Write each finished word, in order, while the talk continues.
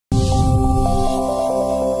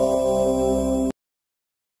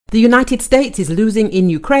The United States is losing in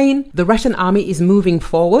Ukraine, the Russian army is moving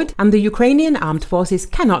forward, and the Ukrainian Armed Forces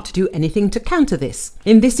cannot do anything to counter this.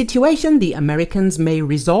 In this situation, the Americans may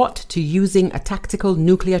resort to using a tactical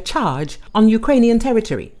nuclear charge on Ukrainian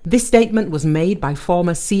territory. This statement was made by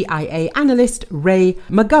former CIA analyst Ray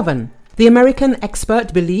McGovern. The American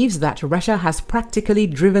expert believes that Russia has practically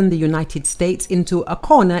driven the United States into a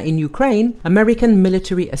corner in Ukraine. American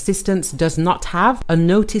military assistance does not have a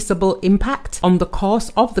noticeable impact on the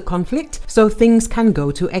course of the conflict, so things can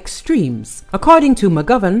go to extremes. According to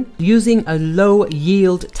McGovern, using a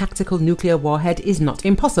low-yield tactical nuclear warhead is not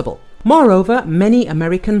impossible. Moreover, many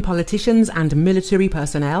American politicians and military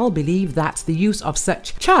personnel believe that the use of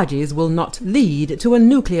such charges will not lead to a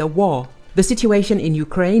nuclear war. The situation in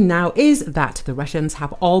Ukraine now is that the Russians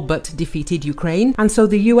have all but defeated Ukraine, and so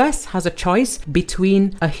the US has a choice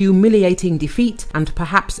between a humiliating defeat and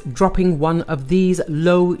perhaps dropping one of these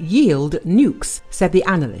low-yield nukes, said the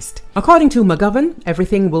analyst. According to McGovern,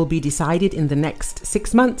 everything will be decided in the next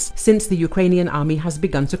 6 months, since the Ukrainian army has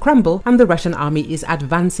begun to crumble and the Russian army is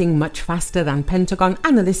advancing much faster than Pentagon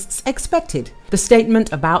analysts expected. The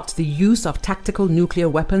statement about the use of tactical nuclear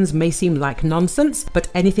weapons may seem like nonsense, but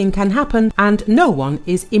anything can happen and no one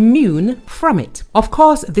is immune from it. Of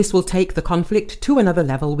course, this will take the conflict to another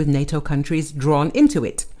level with NATO countries drawn into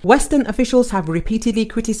it. Western officials have repeatedly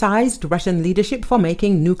criticized Russian leadership for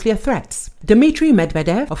making nuclear threats. Dmitry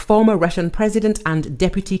Medvedev, a former Russian president and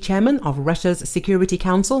deputy chairman of Russia's Security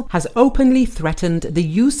Council, has openly threatened the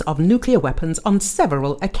use of nuclear weapons on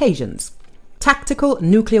several occasions. Tactical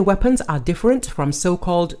nuclear weapons are different from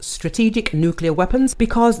so-called strategic nuclear weapons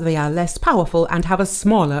because they are less powerful and have a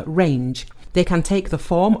smaller range. They can take the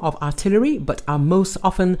form of artillery but are most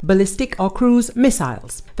often ballistic or cruise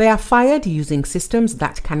missiles. They are fired using systems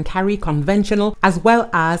that can carry conventional as well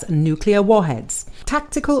as nuclear warheads.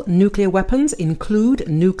 Tactical nuclear weapons include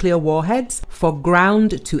nuclear warheads for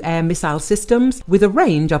ground-to-air missile systems with a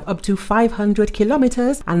range of up to 500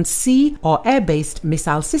 kilometers and sea or air-based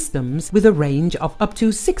missile systems with a range of up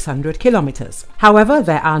to 600 kilometers. However,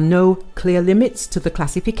 there are no clear limits to the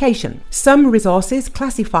classification. Some resources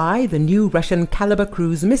classify the new Russian caliber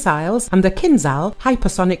cruise missiles and the Kinzhal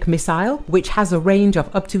hypersonic missile, which has a range of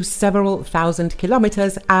up to several thousand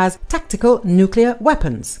kilometers, as tactical nuclear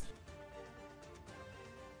weapons.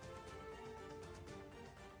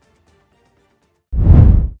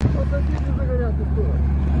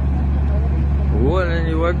 Вон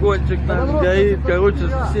они, вагончик наш горит, короче,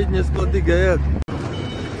 соседние склады горят.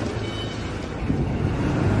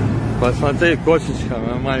 Посмотри, кошечка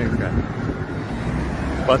моя маленькая.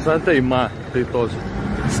 Посмотри, ма, ты тоже.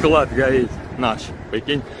 Склад горит наш,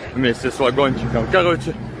 прикинь, вместе с вагончиком.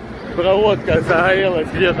 Короче, проводка загорелась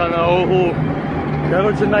где-то на углу.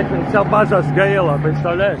 Короче, нахрен вся база сгорела,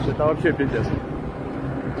 представляешь? Это вообще пиздец.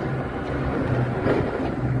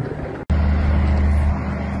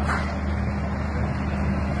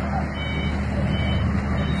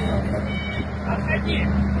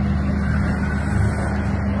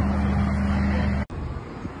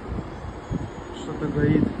 Что-то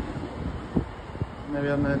горит.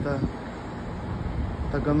 Наверное, это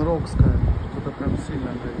таганрогская. Что-то прям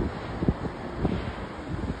сильно горит.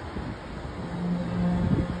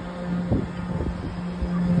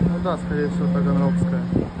 Ну да, скорее всего, таганрогская.